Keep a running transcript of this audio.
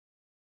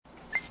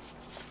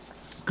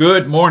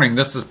Good morning.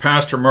 This is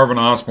Pastor Marvin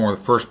Osborne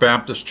with First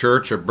Baptist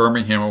Church of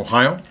Birmingham,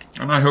 Ohio,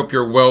 and I hope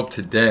you're well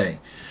today.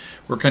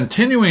 We're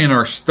continuing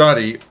our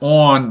study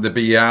on the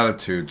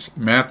Beatitudes,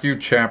 Matthew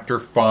chapter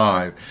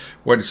 5,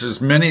 which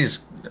as many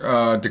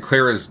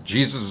declare as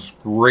Jesus'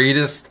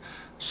 greatest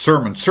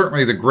sermon,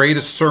 certainly the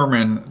greatest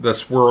sermon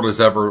this world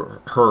has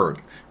ever heard,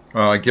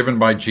 given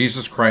by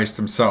Jesus Christ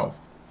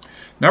himself.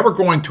 Now we're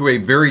going to a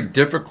very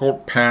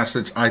difficult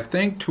passage, I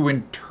think, to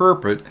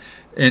interpret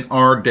in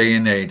our day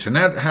and age, and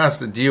that has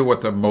to deal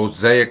with the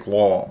Mosaic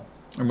Law.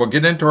 And we'll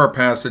get into our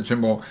passage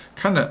and we'll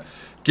kind of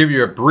give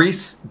you a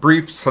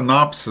brief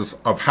synopsis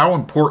of how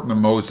important the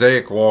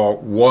Mosaic Law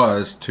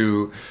was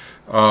to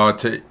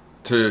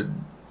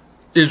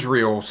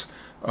Israel's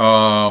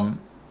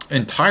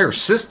entire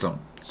system,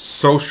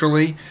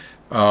 socially,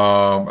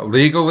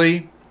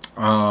 legally,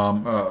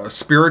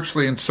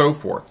 spiritually, and so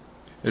forth.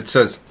 It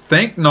says,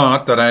 "Think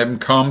not that I am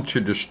come to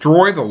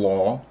destroy the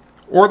law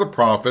or the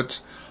prophets.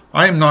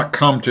 I am not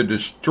come to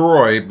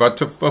destroy, but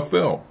to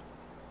fulfill.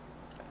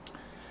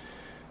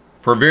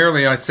 For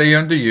verily I say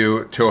unto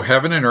you, till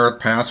heaven and earth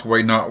pass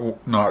away, not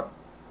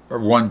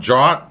one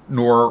jot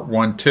nor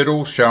one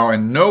tittle shall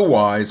in no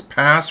wise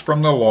pass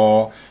from the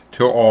law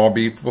till all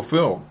be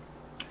fulfilled.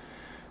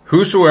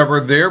 Whosoever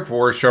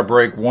therefore shall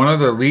break one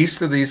of the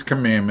least of these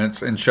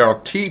commandments, and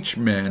shall teach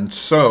men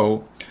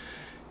so,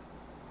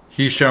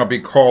 he shall be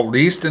called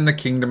least in the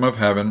kingdom of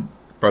heaven.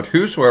 But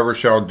whosoever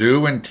shall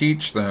do and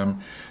teach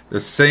them, the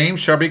same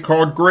shall be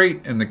called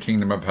great in the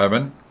kingdom of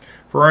heaven.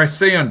 For I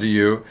say unto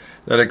you,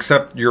 that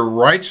except your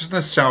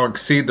righteousness shall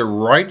exceed the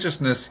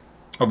righteousness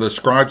of the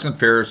scribes and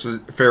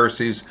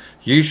Pharisees,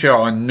 ye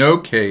shall in no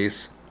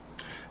case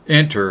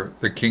enter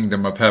the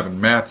kingdom of heaven."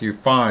 Matthew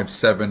 5,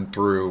 17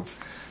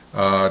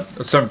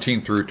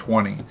 through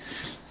 20.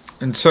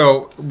 And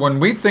so when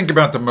we think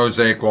about the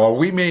Mosaic Law,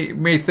 we may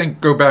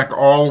go back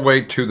all the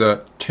way to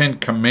the Ten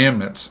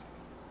Commandments.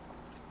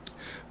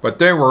 But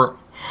there were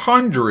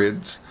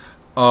hundreds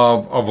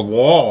of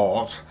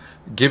laws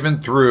given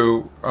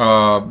through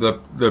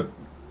the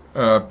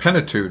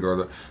Pentateuch,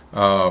 or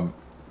the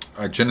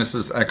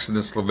Genesis,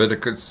 Exodus,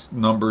 Leviticus,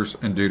 Numbers,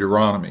 and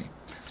Deuteronomy.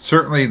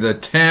 Certainly the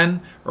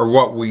 10 are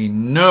what we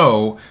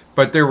know,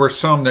 but there were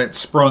some that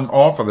sprung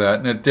off of that,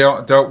 and it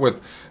dealt with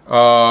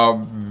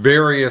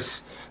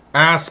various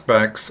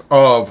aspects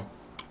of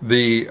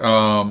the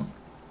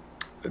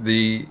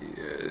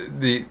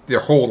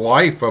whole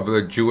life of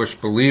the Jewish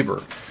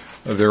believer,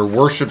 their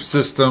worship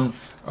system,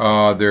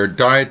 their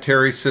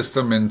dietary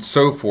system, and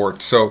so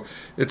forth. So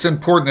it's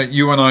important that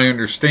you and I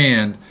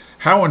understand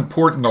how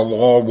important the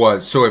law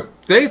was. So if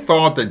they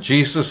thought that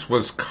Jesus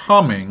was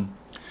coming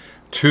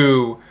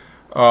to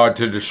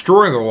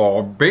destroy the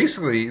law,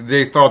 basically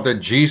they thought that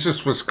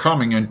Jesus was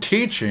coming and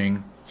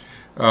teaching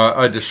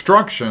a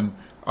destruction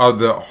of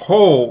the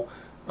whole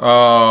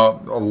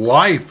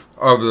life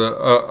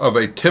of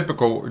a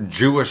typical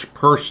Jewish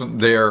person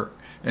there,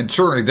 and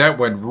certainly that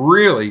would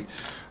really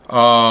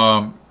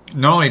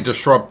not only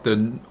disrupt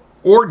the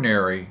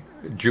ordinary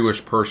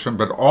Jewish person,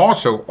 but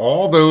also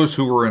all those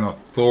who were in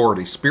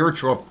authority,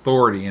 spiritual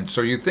authority. And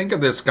so you think of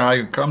this guy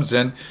who comes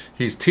in,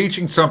 he's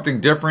teaching something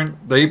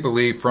different, they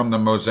believe, from the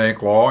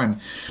Mosaic Law,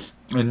 and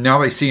now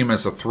they see him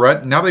as a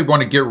threat. Now they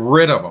want to get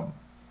rid of him.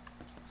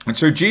 And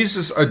so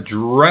Jesus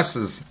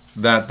addresses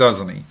that,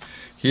 doesn't he?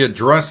 He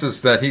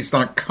addresses that he's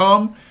not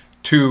come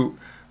to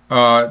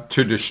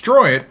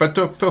destroy it, but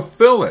to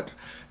fulfill it.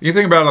 You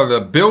think about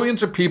the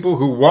billions of people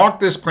who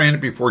walked this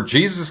planet before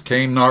Jesus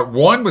came, not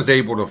one was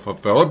able to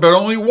fulfill it, but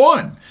only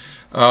one.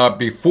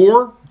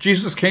 Before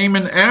Jesus came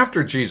and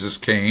after Jesus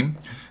came,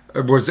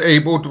 was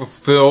able to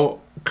fulfill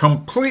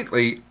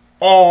completely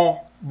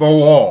all the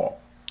law.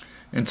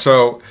 And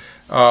so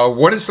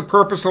what is the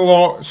purpose of the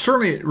law?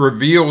 Certainly it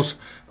reveals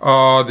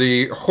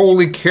the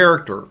holy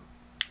character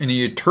and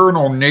the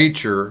eternal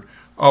nature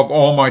of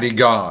Almighty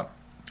God.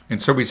 And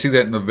so we see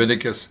that in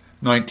Leviticus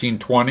 19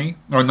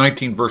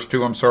 verse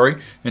 2,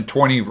 and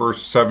 20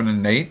 verse 7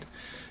 and 8.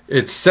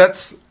 It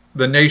sets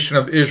the nation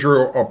of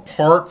Israel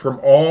apart from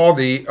all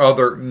the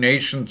other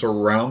nations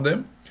around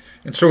them.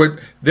 And so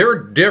they're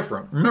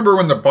different. Remember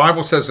when the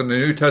Bible says in the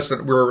New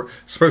Testament we're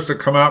supposed to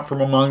come out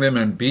from among them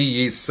and be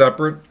ye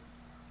separate?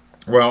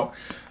 Well,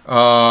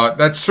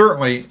 that's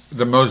certainly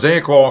the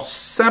Mosaic Law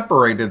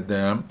separated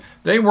them.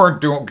 They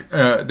weren't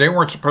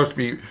supposed to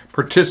be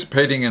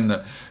participating in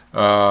the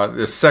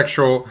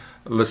sexual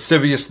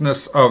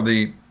lasciviousness of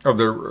the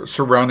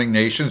surrounding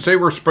nations. They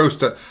were supposed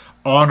to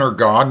honor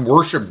God and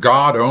worship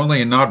God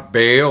only, and not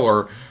Baal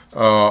or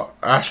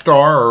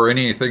Ashtar or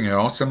anything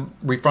else. And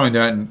we find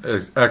that in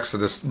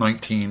Exodus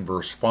 19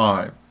 verse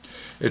 5.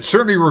 It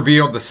certainly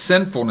revealed the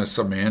sinfulness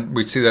of man.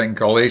 We see that in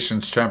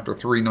Galatians chapter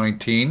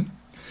 3:19.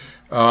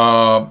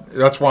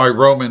 That's why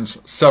Romans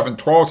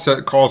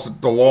 7:12 calls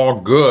it the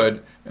law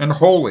good and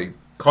holy,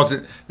 because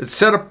it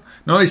set up,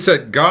 not only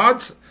said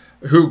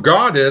who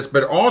God is,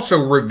 but also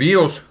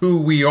reveals who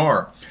we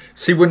are.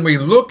 See, when we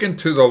look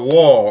into the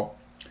law,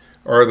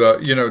 or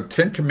the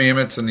 10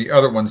 Commandments and the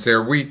other ones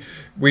there,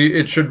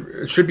 it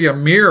should be a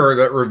mirror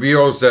that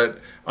reveals that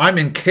I'm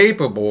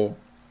incapable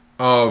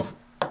of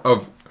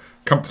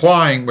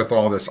complying with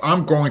all this.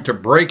 I'm going to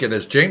break it.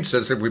 As James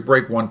says, if we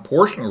break one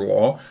portion of the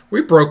law,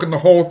 we've broken the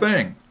whole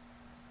thing.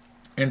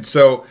 And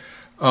so,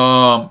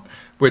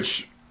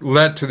 which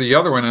led to the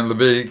other one in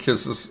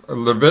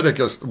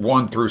Leviticus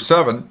 1 through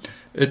 7.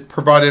 It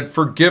provided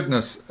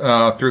forgiveness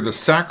through the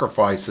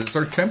sacrifices,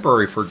 or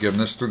temporary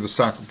forgiveness through the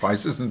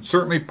sacrifices, and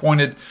certainly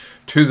pointed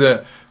to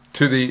the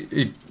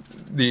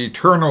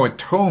eternal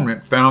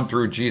atonement found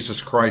through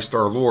Jesus Christ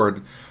our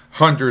Lord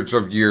hundreds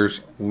of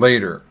years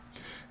later.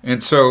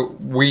 And so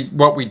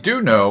what we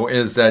do know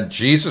is that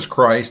Jesus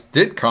Christ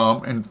did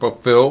come and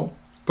fulfill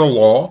the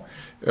law,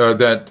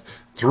 that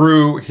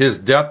through his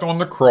death on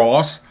the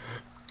cross,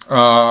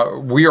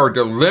 we are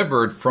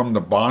delivered from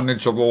the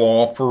bondage of the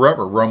law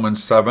forever.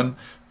 Romans 7,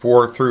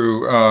 4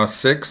 through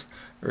 6,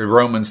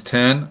 Romans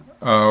 10,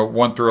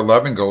 1 through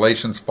 11,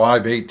 Galatians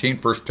 5, 18,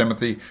 1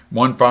 Timothy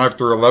 1, 5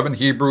 through 11,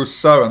 Hebrews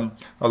 7,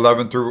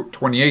 11 through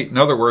 28. In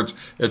other words,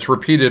 it's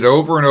repeated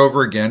over and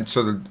over again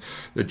so that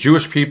the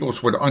Jewish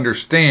peoples would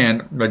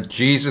understand that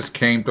Jesus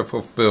came to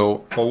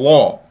fulfill the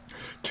law.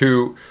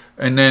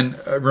 And then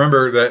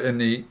remember that in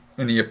the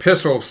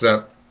epistles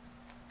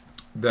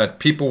that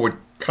people would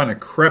kind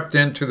of crept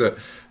into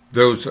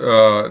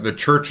the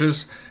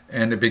churches,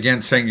 and it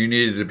began saying you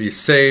needed to be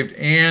saved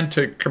and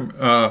to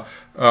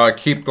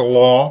keep the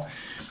law.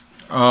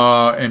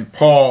 And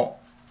Paul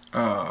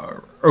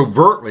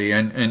overtly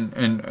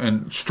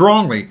and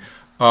strongly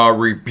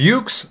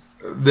rebukes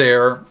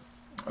their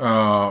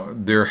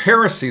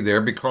heresy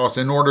there, because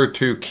in order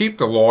to keep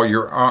the law,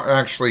 you're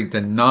actually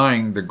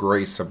denying the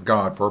grace of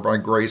God. For by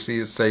grace he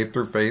is saved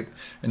through faith,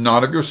 and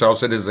not of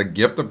yourselves. It is a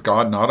gift of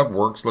God, not of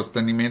works, lest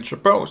any man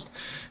should boast.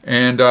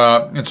 And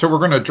so we're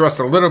going to address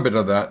a little bit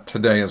of that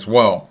today as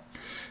well.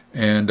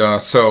 And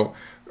so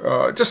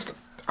just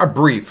a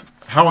brief,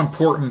 how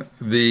important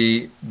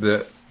the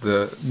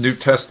New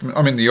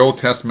Testament, the Old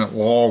Testament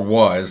law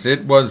was.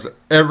 It was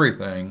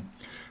everything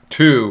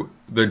to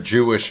the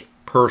Jewish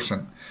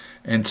person.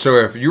 And so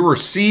if you were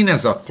seen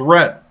as a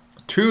threat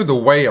to the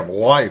way of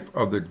life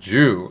of the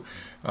Jew,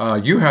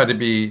 you had to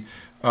be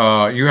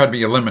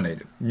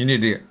eliminated. You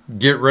need to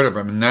get rid of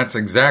them, and that's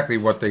exactly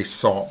what they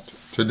sought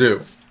to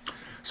do.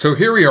 So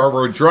here we are,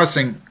 we're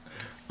addressing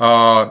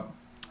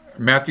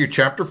Matthew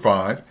chapter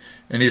 5,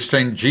 and he's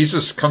saying,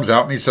 Jesus comes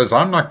out and he says,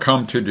 I'm not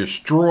come to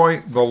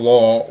destroy the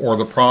law or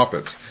the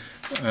prophets.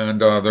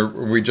 And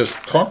we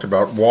just talked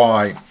about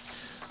why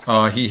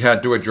he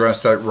had to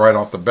address that right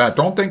off the bat.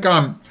 Don't think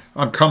I'm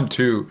come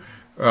to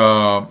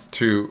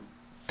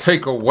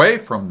take away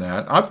from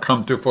that. I've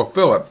come to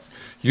fulfill it.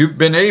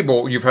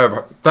 You've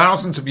had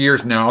thousands of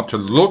years now to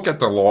look at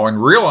the law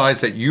and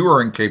realize that you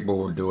are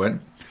incapable of doing it.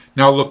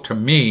 Now look to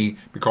me,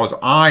 because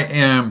I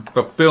am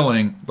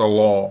fulfilling the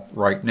law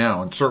right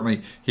now. And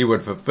certainly he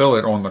would fulfill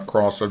it on the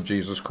cross of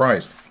Jesus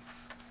Christ.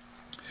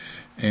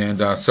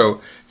 And so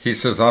he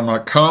says, I'm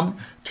not come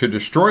to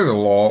destroy the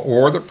law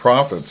or the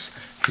prophets.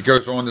 He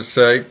goes on to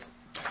say,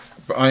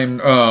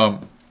 for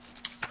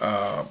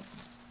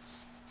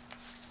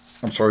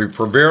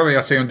verily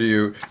I say unto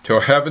you, till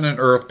heaven and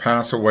earth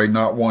pass away,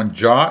 not one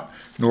jot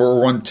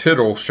nor one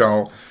tittle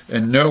shall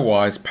in no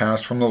wise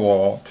pass from the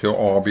law till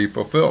all be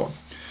fulfilled.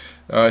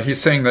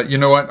 He's saying that, you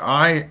know what,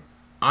 I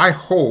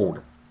hold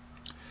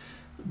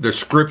the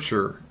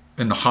Scripture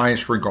in the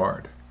highest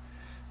regard.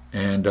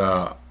 And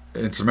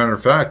as a matter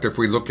of fact, if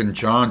we look in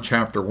John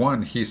chapter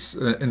 1, he's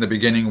in the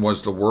beginning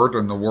was the Word,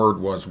 and the Word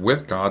was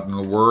with God, and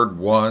the Word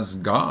was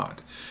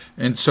God.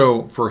 And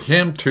so for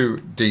him to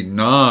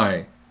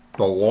deny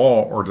the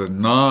law or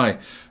deny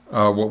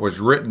what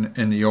was written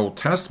in the Old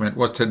Testament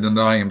was to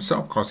deny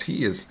himself, because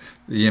he is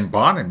the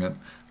embodiment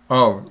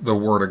of the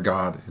Word of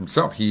God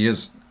himself. He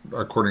is,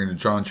 according to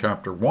John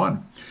chapter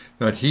 1,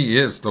 that he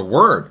is the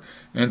Word.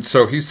 And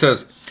so he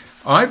says,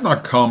 I've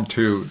not come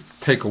to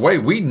take away.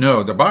 We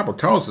know, the Bible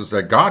tells us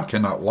that God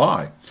cannot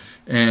lie.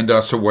 And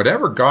so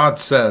whatever God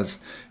says,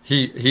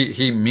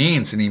 he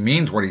means, and he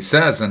means what he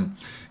says. And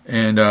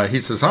he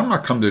says, I'm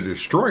not come to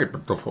destroy it,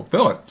 but to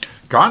fulfill it.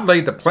 God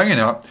laid the plan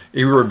out.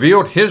 He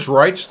revealed his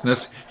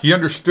righteousness. He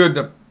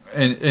understood,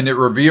 and it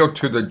revealed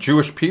to the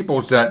Jewish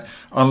peoples that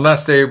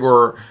unless they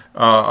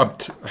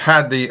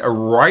had the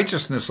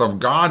righteousness of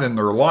God in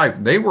their life,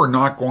 they were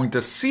not going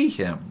to see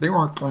him. They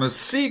weren't going to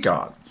see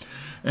God.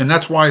 And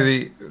that's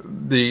why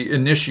the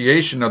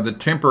initiation of the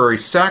temporary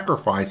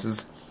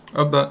sacrifices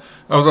of the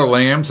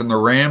lambs and the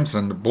rams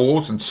and the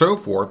bulls and so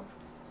forth,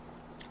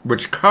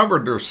 which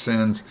covered their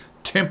sins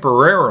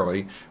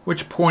temporarily,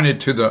 which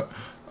pointed to the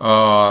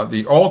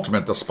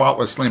ultimate, the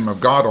spotless Lamb of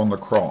God on the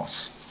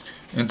cross.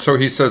 And so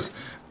he says,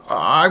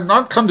 I've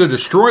not come to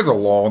destroy the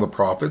law of the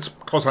prophets,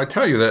 because I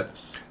tell you that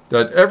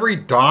every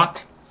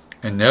dot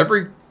and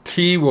every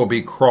T will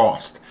be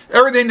crossed.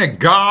 Everything that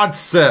God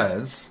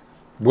says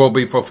will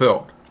be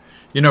fulfilled.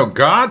 You know,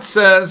 God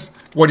says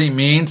what he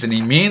means, and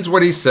he means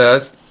what he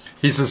says.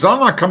 He says, I'm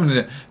not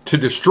coming to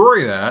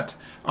destroy that.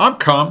 I'm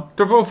come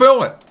to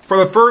fulfill it. For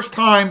the first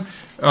time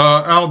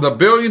out of the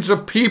billions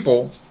of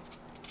people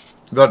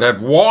that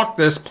have walked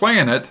this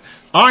planet,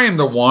 I am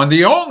the one,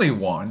 the only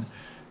one,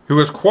 who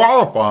is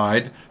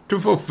qualified to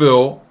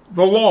fulfill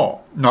the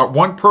law. Not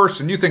one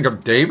person. You think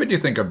of David, you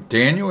think of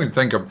Daniel, you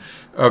think of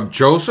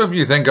Joseph,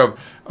 you think of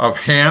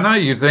Hannah,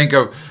 you think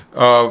of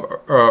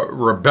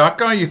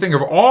Rebecca, you think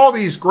of all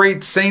these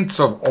great saints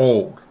of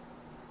old,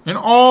 and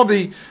all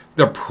the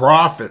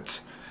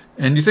prophets,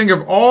 and you think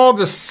of all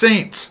the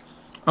saints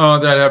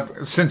that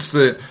have since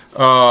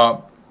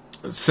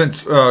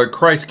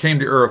Christ came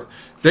to earth.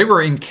 They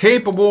were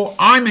incapable,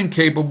 I'm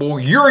incapable,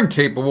 you're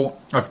incapable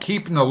of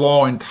keeping the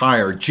law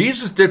entire.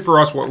 Jesus did for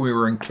us what we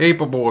were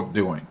incapable of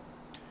doing.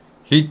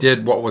 He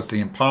did what was the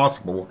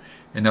impossible,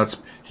 and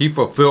he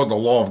fulfilled the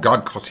law of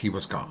God because he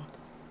was God.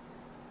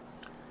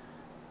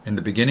 In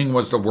the beginning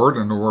was the Word,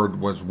 and the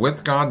Word was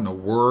with God, and the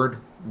Word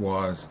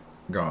was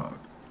God.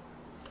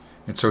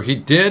 And so he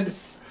did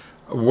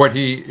what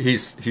he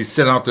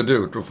set out to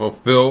do, to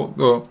fulfill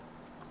the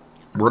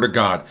Word of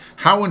God.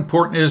 How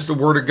important is the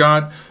Word of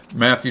God?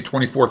 Matthew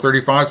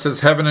 24:35 says,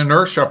 heaven and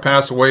earth shall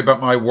pass away,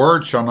 but my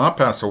word shall not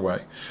pass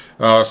away.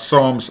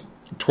 Psalms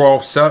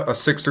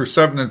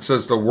 12:6-7, it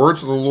says, the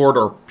words of the Lord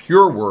are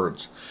pure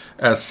words,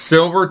 as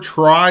silver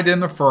tried in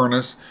the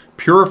furnace,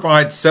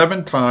 purified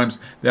 7 times,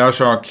 thou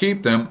shalt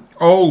keep them.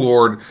 O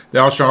Lord,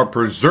 thou shalt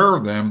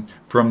preserve them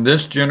from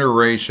this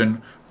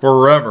generation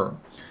forever.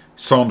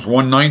 Psalms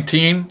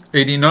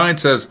 119:89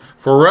 says,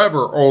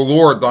 forever, O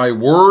Lord, thy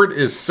word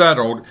is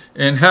settled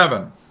in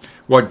heaven.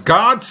 What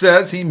God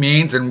says he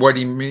means, and what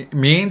he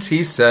means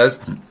he says,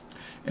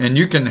 and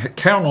you can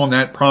count on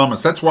that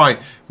promise. That's why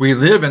we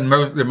live in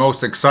the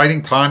most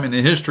exciting time in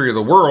the history of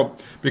the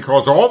world,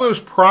 because all those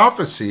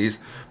prophecies,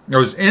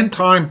 those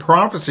end-time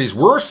prophecies,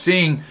 we're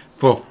seeing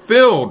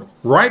fulfilled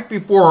right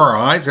before our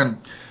eyes,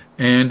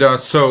 and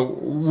so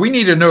we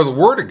need to know the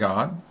Word of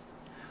God,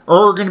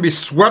 or we're going to be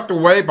swept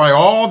away by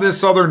all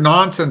this other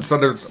nonsense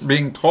that is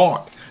being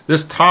taught.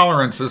 This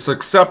tolerance, this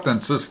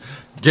acceptance, this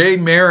gay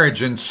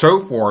marriage, and so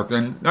forth.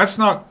 And that's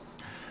not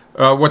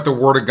what the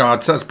Word of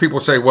God says. People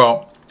say,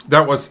 well,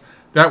 that was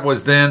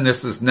then,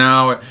 this is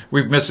now,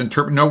 we've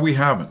misinterpreted. No, we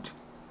haven't.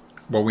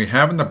 What we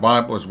have in the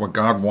Bible is what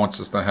God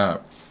wants us to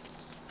have.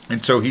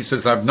 And so he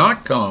says, I've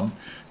not come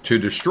to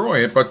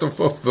destroy it, but to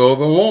fulfill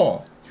the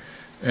law.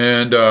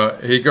 And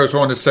he goes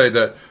on to say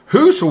that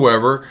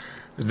whosoever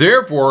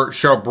therefore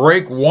shall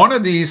break one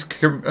of these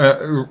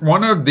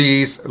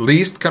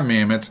least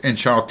commandments and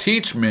shall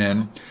teach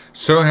men,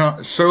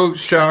 so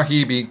shall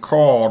he be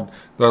called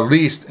the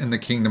least in the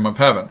kingdom of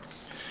heaven.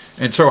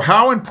 And so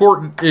how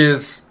important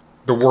is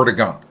the Word of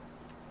God?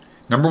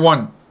 Number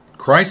one,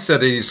 Christ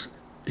said he's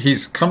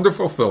come to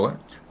fulfill it.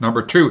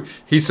 Number two,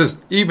 he says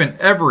even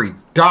every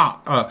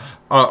dot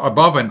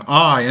above an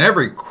I and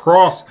every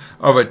cross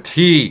of a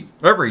T,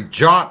 every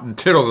jot and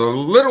tittle, the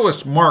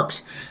littlest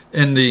marks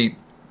in the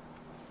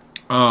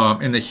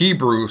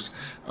Hebrews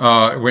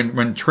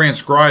when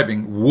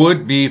transcribing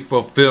would be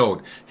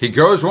fulfilled. He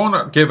goes on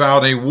to give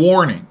out a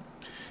warning.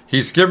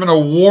 He's given a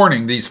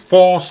warning, these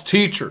false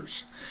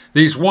teachers,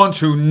 these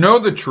ones who know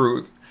the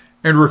truth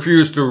and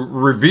refuse to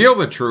reveal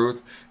the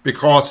truth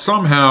because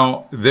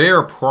somehow they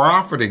are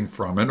profiting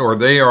from it, or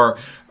they are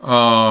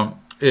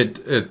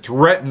it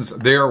threatens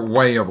their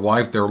way of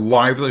life, their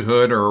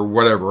livelihood, or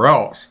whatever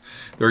else.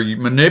 They're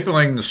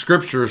manipulating the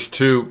scriptures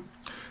to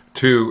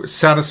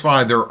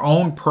satisfy their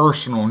own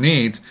personal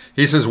needs.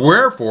 He says,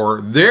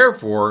 wherefore,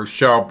 therefore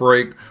shall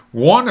break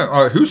one,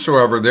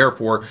 whosoever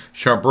therefore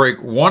shall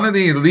break one of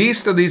the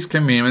least of these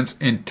commandments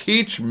and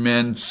teach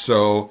men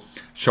so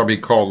shall be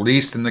called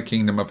least in the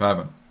kingdom of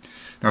heaven.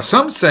 Now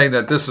some say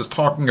that this is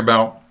talking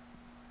about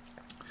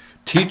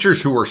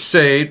teachers who are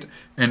saved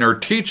and are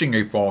teaching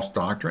a false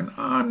doctrine.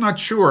 I'm not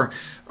sure.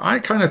 I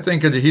kind of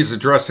think that he's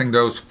addressing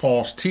those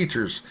false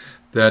teachers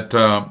that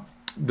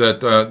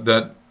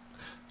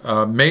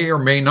may or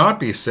may not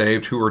be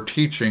saved, who are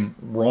teaching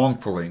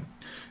wrongfully.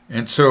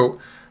 And so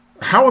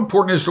how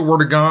important is the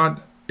Word of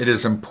God? It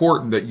is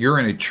important that you're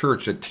in a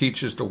church that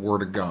teaches the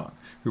Word of God,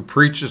 who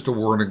preaches the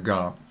Word of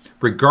God,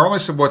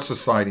 regardless of what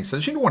society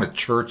says. You don't want a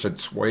church that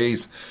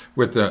sways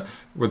with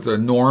the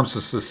norms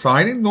of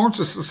society. The norms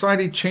of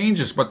society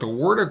changes, but the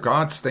Word of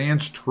God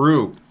stands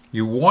true.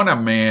 You want a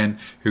man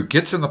who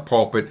gets in the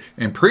pulpit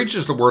and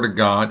preaches the Word of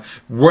God,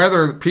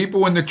 whether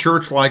people in the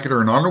church like it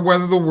or not, or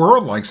whether the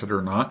world likes it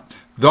or not.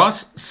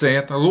 Thus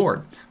saith the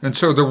Lord. And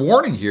so the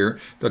warning here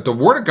that the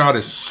Word of God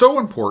is so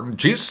important.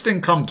 Jesus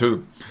didn't come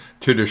to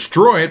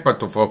destroy it, but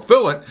to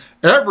fulfill it.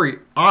 Every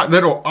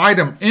little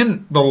item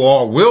in the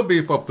law will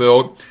be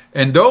fulfilled,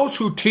 and those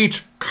who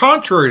teach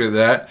contrary to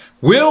that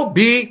will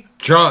be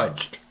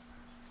judged.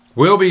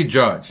 Will be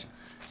judged.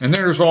 And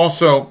then there's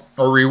also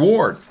a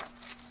reward.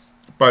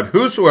 But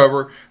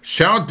whosoever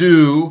shall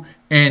do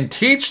and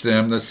teach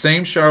them, the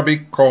same shall be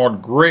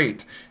called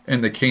great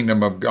in the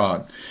kingdom of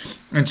God.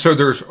 And so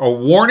there's a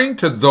warning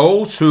to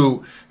those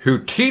who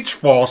teach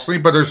falsely,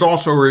 but there's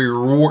also a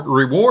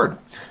reward.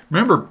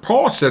 Remember,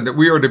 Paul said that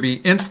we are to be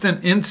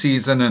instant in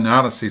season and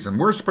out of season.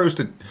 We're supposed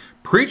to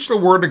preach the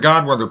Word of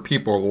God whether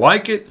people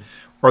like it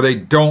or they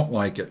don't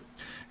like it.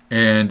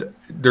 And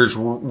there's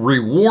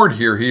reward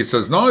here. He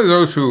says not only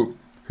those who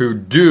who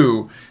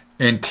do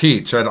and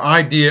teach. That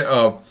idea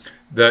of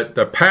that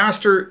the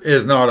pastor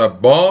is not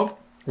above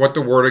what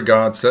the Word of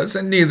God says,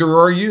 and neither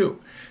are you.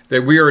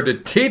 That we are to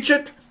teach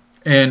it,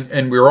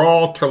 and we're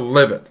all to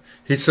live it.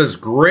 He says,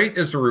 great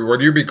is the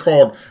reward. You'll be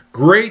called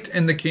great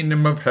in the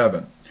kingdom of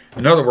heaven.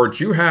 In other words,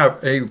 you have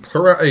a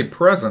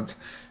presence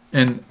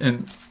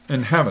in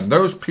heaven.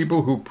 Those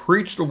people who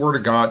preach the Word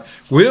of God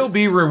will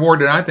be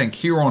rewarded, I think,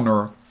 here on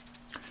earth.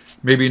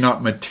 Maybe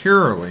not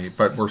materially,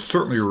 but we're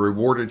certainly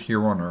rewarded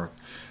here on earth.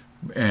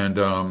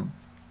 And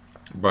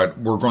but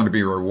we're going to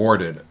be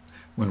rewarded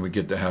when we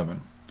get to heaven.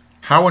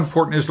 How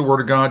important is the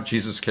Word of God?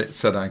 Jesus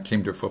said, I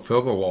came to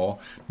fulfill the law.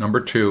 Number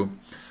two,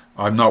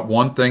 I'm not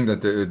one thing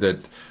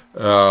that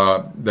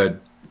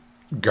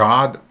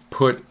God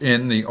put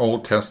in the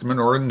Old Testament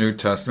or the New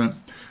Testament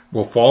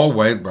will fall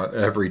away, but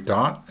every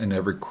dot and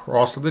every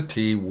cross of the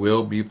T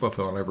will be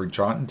fulfilled. Every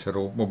jot and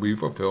tittle will be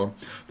fulfilled.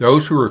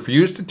 Those who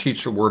refuse to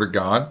teach the Word of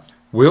God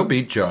will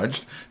be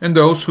judged, and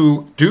those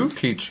who do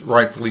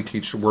rightfully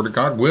teach the Word of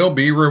God will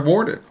be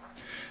rewarded.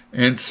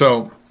 And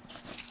so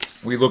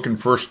we look in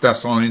 1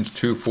 Thessalonians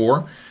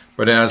 2:4,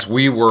 but as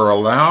we were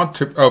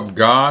allowed of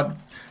God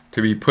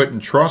to be put in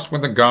trust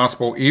with the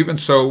gospel, even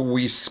so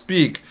we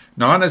speak,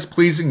 not as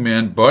pleasing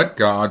men, but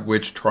God,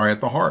 which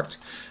trieth the hearts.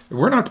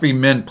 We're not to be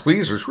men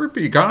pleasers, we're to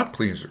be God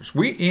pleasers.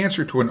 We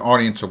answer to an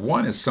audience of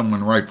one, as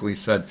someone rightfully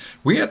said.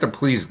 We have to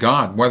please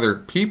God, whether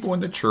people in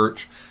the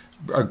church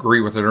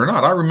agree with it or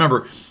not. I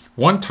remember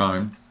one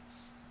time,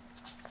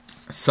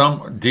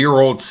 some dear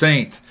old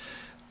saint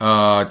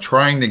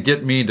trying to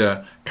get me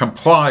to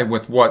comply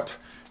with what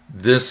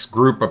this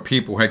group of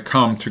people had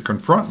come to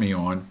confront me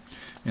on.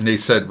 And they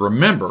said,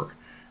 remember,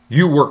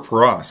 you work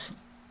for us.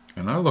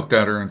 And I looked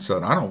at her and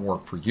said, I don't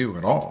work for you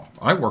at all.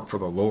 I work for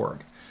the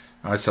Lord.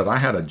 I said, I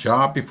had a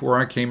job before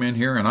I came in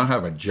here, and I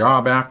have a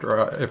job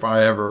after if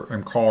I ever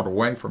am called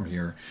away from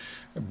here.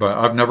 But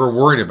I've never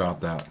worried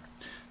about that.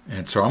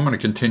 And so I'm going to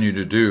continue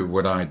to do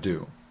what I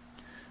do.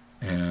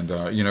 And,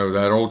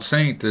 that old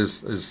saint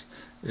is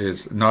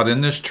not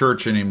in this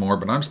church anymore,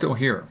 but I'm still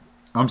here.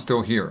 I'm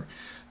still here.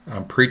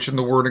 I'm preaching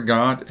the Word of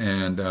God,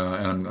 and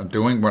I'm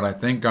doing what I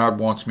think God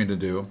wants me to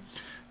do.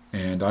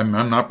 And I'm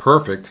not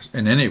perfect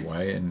in any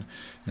way, and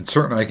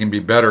certainly I can be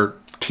a better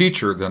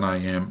teacher than I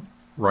am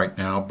right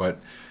now, but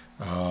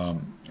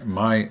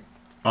my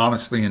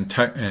honesty and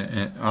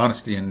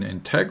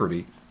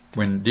integrity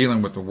when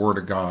dealing with the Word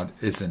of God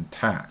is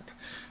intact.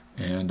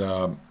 And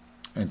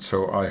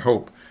so I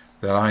hope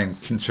that I am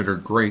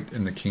considered great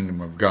in the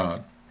kingdom of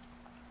God.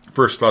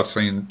 1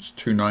 Thessalonians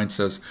 2:9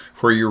 says,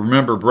 for you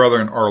remember,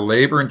 brethren, our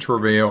labor and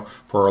travail,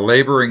 for our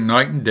laboring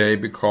night and day,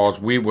 because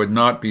we would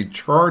not be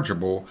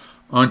chargeable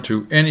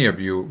unto any of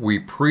you. We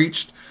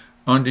preached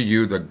unto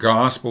you the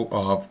gospel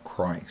of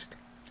Christ.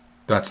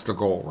 That's the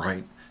goal,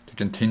 right? To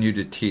continue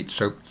to teach.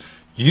 So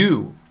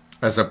you,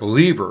 as a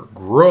believer,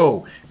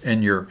 grow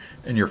in your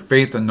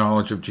faith and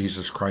knowledge of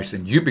Jesus Christ,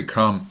 and you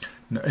become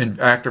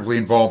actively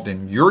involved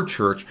in your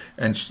church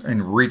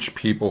and reach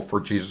people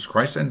for Jesus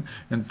Christ, and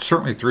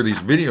certainly through these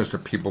videos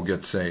that people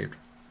get saved.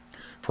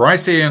 For I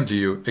say unto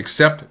you,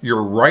 except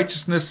your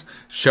righteousness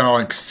shall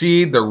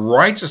exceed the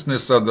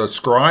righteousness of the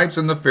scribes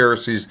and the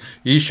Pharisees,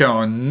 ye shall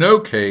in no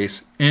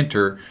case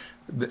enter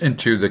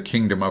into the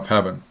kingdom of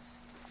heaven.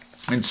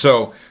 And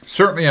so,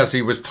 certainly as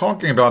he was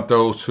talking about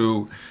those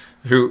who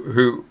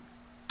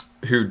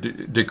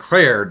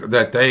declared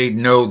that they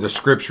know the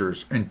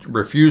Scriptures and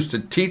refused to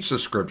teach the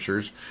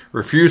Scriptures,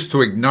 refused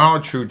to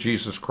acknowledge who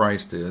Jesus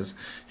Christ is,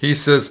 he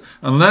says,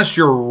 unless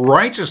your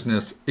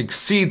righteousness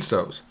exceeds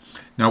those.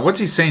 Now, what's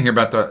he saying here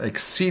about the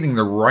exceeding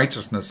the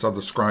righteousness of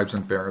the scribes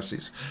and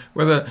Pharisees?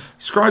 Well, the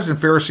scribes and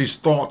Pharisees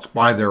thought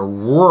by their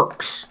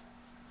works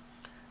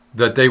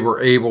that they were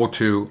able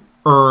to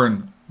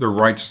earn the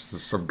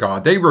righteousness of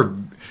God. They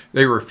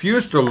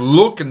refused to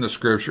look in the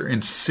Scripture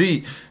and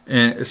see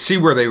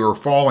where they were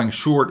falling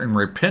short and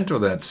repent of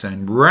that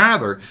sin.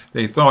 Rather,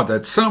 they thought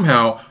that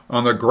somehow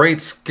on the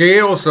great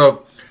scales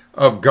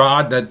of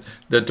God that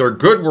their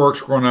good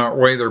works will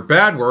outweigh their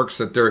bad works,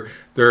 that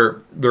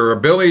their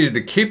ability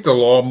to keep the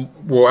law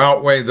will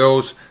outweigh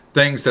those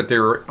things that they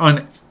were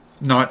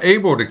not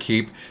able to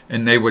keep,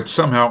 and they would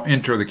somehow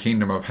enter the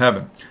kingdom of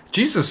heaven.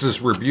 Jesus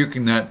is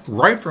rebuking that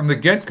right from the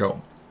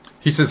get-go.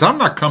 He says, I'm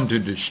not come to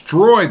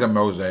destroy the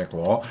Mosaic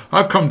Law.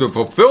 I've come to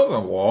fulfill the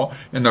law.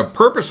 And the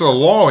purpose of the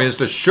law is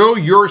to show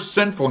your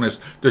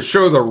sinfulness, to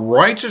show the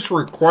righteous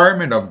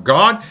requirement of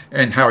God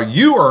and how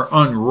you are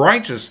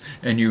unrighteous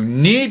and you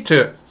need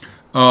to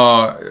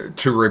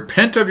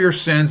repent of your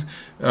sins,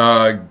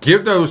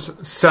 give those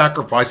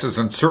sacrifices,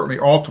 and certainly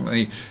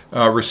ultimately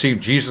receive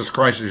Jesus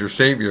Christ as your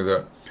Savior,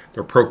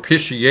 the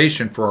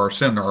propitiation for our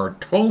sin, our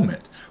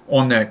atonement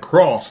on that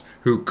cross,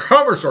 who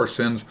covers our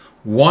sins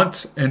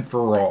once and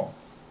for all.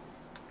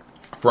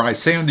 For I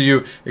say unto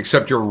you,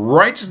 except your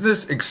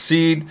righteousness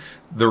exceed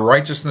the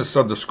righteousness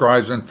of the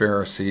scribes and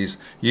Pharisees,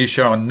 ye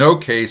shall in no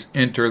case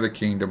enter the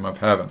kingdom of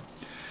heaven.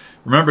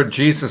 Remember,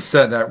 Jesus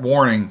said that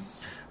warning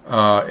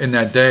in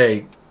that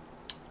day,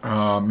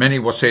 many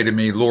will say to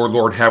me, Lord,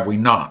 Lord, have we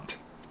not?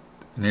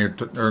 And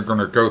they're going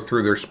to go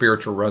through their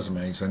spiritual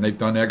resumes, and they've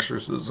done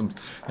exorcisms,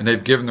 and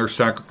they've given their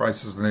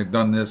sacrifices, and they've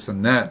done this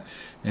and that.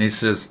 And he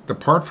says,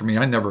 depart from me,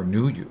 I never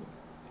knew you.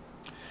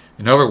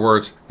 In other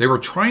words, they were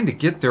trying to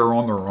get there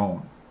on their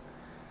own.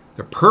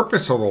 The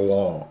purpose of the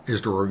law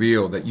is to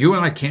reveal that you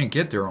and I can't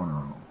get there on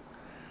our own.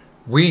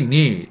 We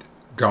need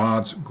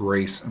God's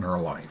grace in our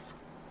life.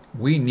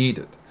 We need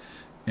it.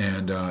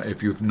 And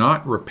if you've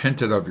not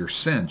repented of your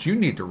sins, you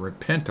need to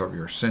repent of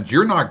your sins.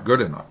 You're not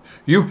good enough.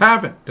 You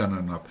haven't done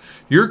enough.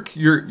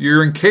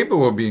 You're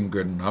incapable of being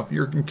good enough.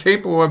 You're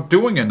incapable of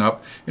doing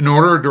enough in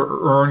order to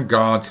earn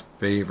God's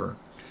favor.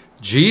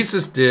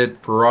 Jesus did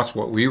for us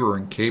what we were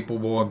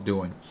incapable of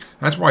doing.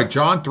 That's why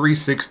John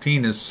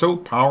 3:16 is so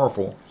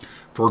powerful.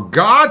 For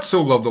God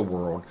so loved the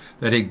world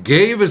that he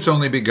gave his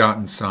only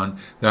begotten Son,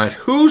 that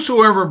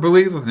whosoever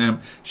believeth in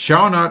him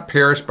shall not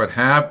perish but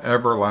have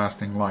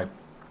everlasting life.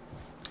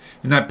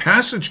 And that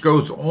passage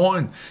goes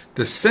on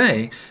to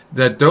say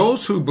that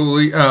those who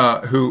believe,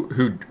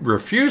 who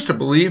refuse to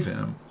believe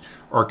him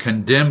are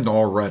condemned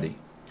already.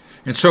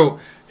 And so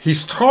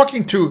he's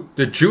talking to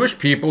the Jewish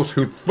peoples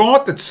who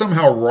thought that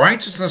somehow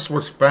righteousness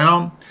was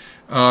found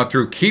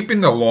through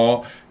keeping the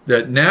law.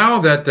 That now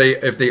that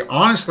if they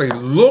honestly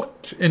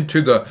looked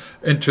into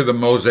the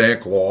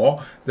Mosaic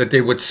Law, that they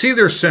would see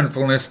their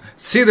sinfulness,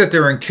 see that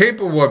they're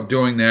incapable of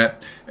doing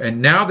that,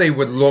 and now they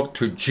would look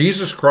to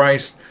Jesus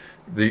Christ,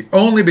 the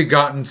only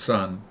begotten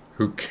Son,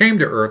 who came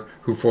to earth,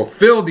 who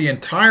fulfilled the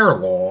entire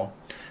law,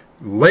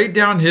 laid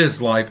down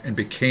his life, and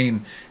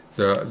became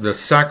the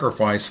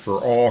sacrifice for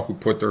all who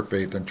put their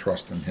faith and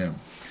trust in him.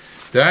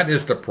 That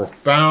is the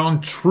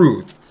profound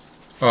truth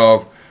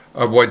of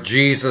what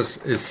Jesus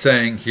is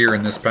saying here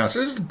in this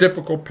passage. This is a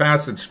difficult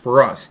passage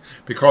for us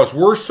because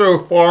we're so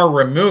far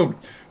removed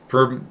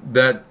from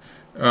that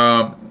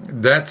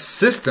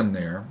system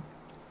there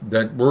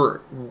that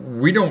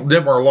we don't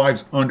live our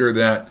lives under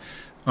that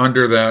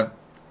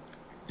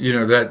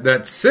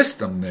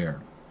system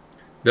there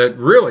that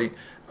really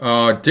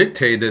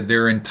dictated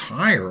their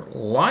entire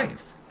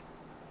life.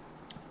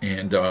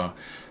 And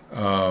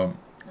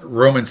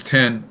Romans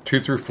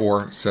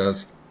 10:2-4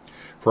 says,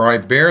 for I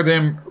bear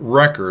them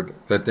record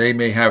that they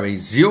may have a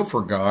zeal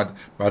for God,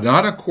 but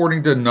not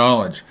according to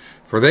knowledge.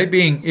 For they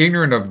being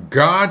ignorant of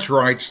God's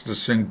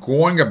righteousness and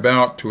going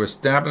about to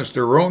establish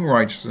their own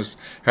righteousness,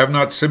 have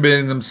not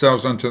submitted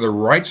themselves unto the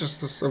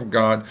righteousness of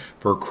God.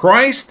 For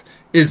Christ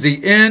is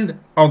the end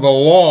of the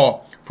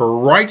law for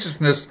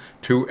righteousness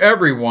to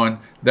everyone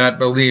that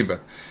believeth.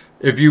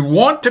 If you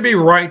want to be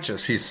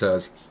righteous, he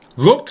says,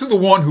 look to the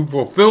one who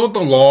fulfilled the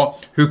law,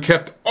 who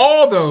kept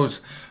all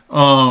those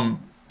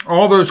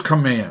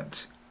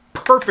commands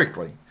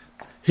perfectly.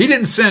 He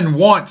didn't sin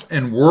once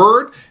in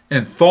word,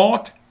 in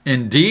thought,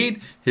 in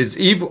deed, his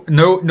evil,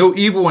 no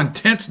evil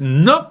intents,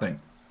 nothing.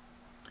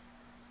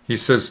 He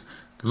says,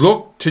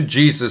 look to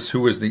Jesus,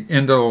 who is the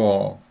end of the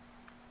law.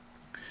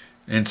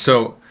 And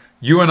so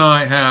you and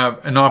I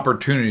have an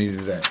opportunity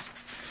today.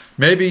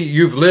 Maybe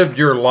you've lived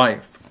your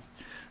life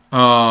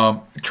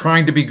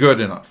trying to be good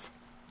enough,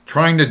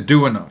 trying to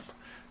do enough,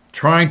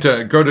 trying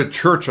to go to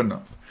church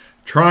enough,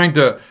 trying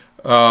to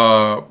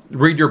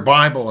read your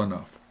Bible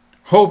enough,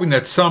 hoping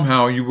that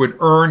somehow you would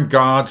earn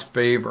God's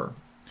favor.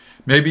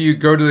 Maybe you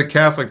go to the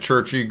Catholic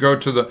Church, or you go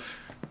to the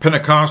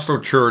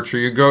Pentecostal Church, or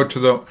you go to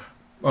the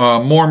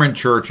Mormon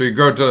Church, or you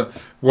go to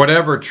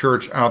whatever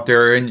church out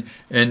there,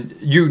 and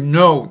you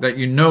know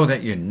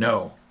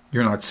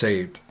you're not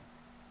saved.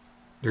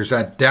 There's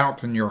that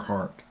doubt in your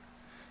heart.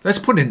 Let's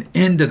put an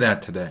end to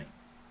that today.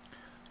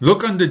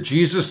 Look unto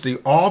Jesus, the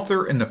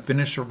author and the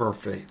finisher of our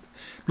faith.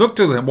 Look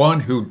to the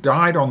one who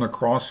died on the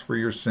cross for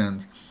your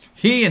sins.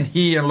 He and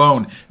he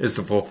alone is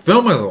the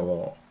fulfillment of the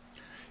law.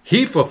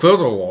 He fulfilled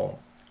the law.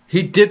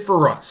 He did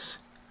for us.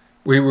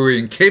 We were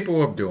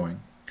incapable of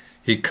doing.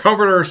 He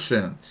covered our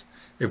sins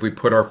if we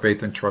put our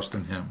faith and trust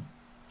in him.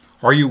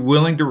 Are you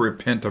willing to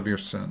repent of your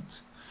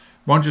sins?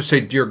 Why don't you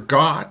say, dear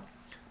God,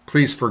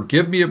 please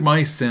forgive me of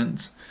my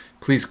sins.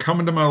 Please come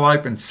into my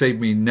life and save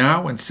me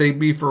now and save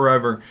me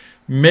forever.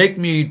 Make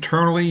me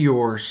eternally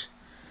yours.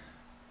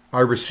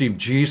 I receive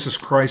Jesus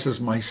Christ as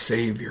my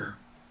Savior.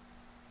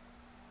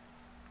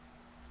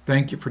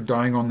 Thank you for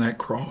dying on that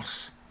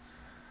cross.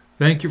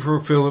 Thank you for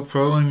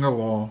fulfilling the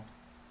law.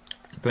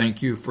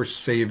 Thank you for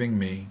saving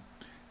me.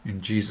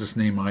 In Jesus'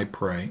 name I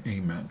pray.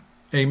 Amen.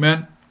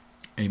 Amen.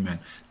 Amen.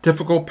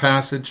 Difficult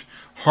passage.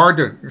 Hard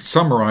to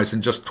summarize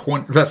in just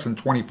less than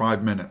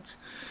 25 minutes.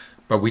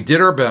 But we did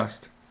our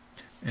best.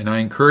 And I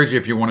encourage you,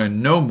 if you want to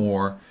know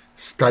more,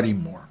 study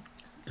more.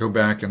 Go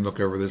back and look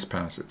over this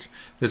passage.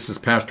 This is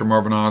Pastor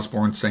Marvin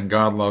Osborne saying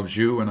God loves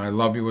you and I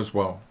love you as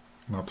well.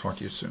 And I'll talk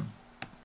to you soon.